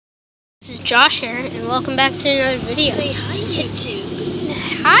This is Josh here, and welcome back to another video. Say hi,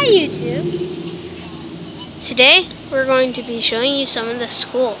 YouTube. Hi, YouTube. Today, we're going to be showing you some of the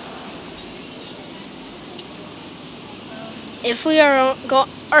school. If we are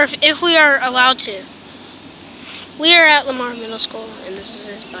if we are allowed to. We are at Lamar Middle School, and this is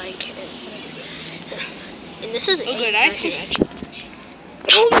his bike. And this is good, I can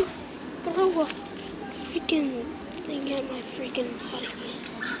don't throw a freaking thing at my freaking body.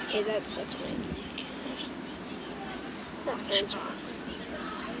 Okay, that's my Xbox.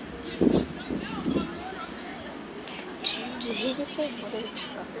 Did he just say mother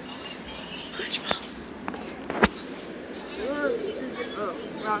trucker? Oh,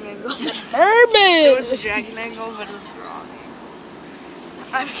 wrong angle. Bourbon! There was a dragon angle, but it was the wrong angle.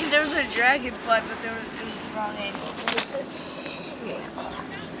 I mean, there was a dragonfly, but it was the wrong angle. What is this?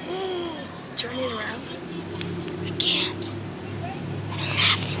 Turn it around. I can't.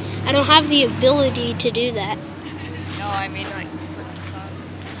 I don't have the ability to do that. No, I mean like flip the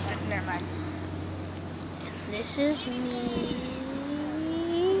phone. Never mind. This is me.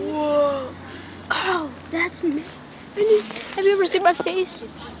 Whoa. Oh, that's me. Have you ever seen my face?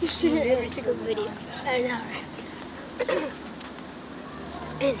 You've seen it in every single video. I know, right?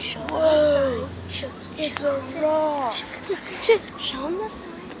 And show them the sign. It's a rock. Show them the sign.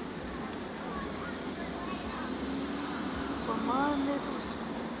 Lamar Middle School.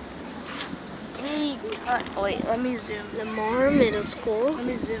 Wait, let me zoom. Lamar Middle School. Let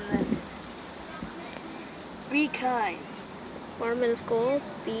me zoom in. Be kind. Lamar Middle School.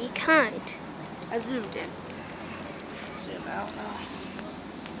 Be kind. I zoomed in. Zoom out now.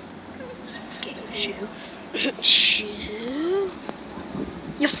 Okay, shoe.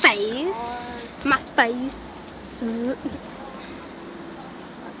 Your face. My face.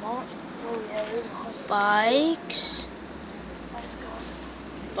 Bikes.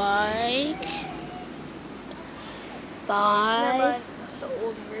 Bike. Bike. That's the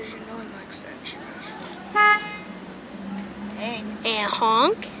old version. No one likes that shit. Dang. And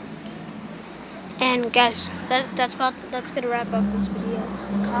honk. And guys, that's gonna wrap up this video.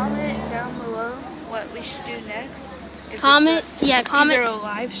 Comment down below what we should do next. Comment. Either a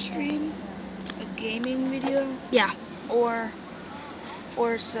live stream, a gaming video, Yeah. or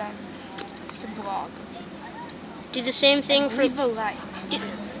some vlog. Do the same thing for. Leave a like.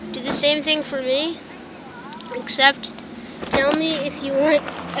 Do the same thing for me, except tell me if you want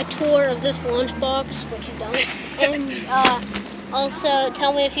a tour of this lunchbox, which you don't, and also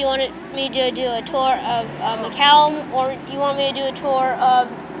tell me if you wanted me to do a tour of McCallum, or you want me to do a tour of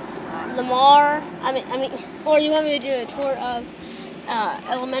Lamar. Or you want me to do a tour of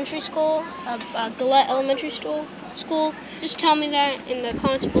elementary school, of Gillette Elementary School. Just tell me that in the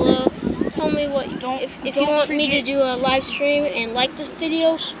comments below. Tell me what if you want me to do a live stream, and like this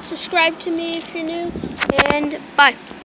video, subscribe to me if you're new, and bye.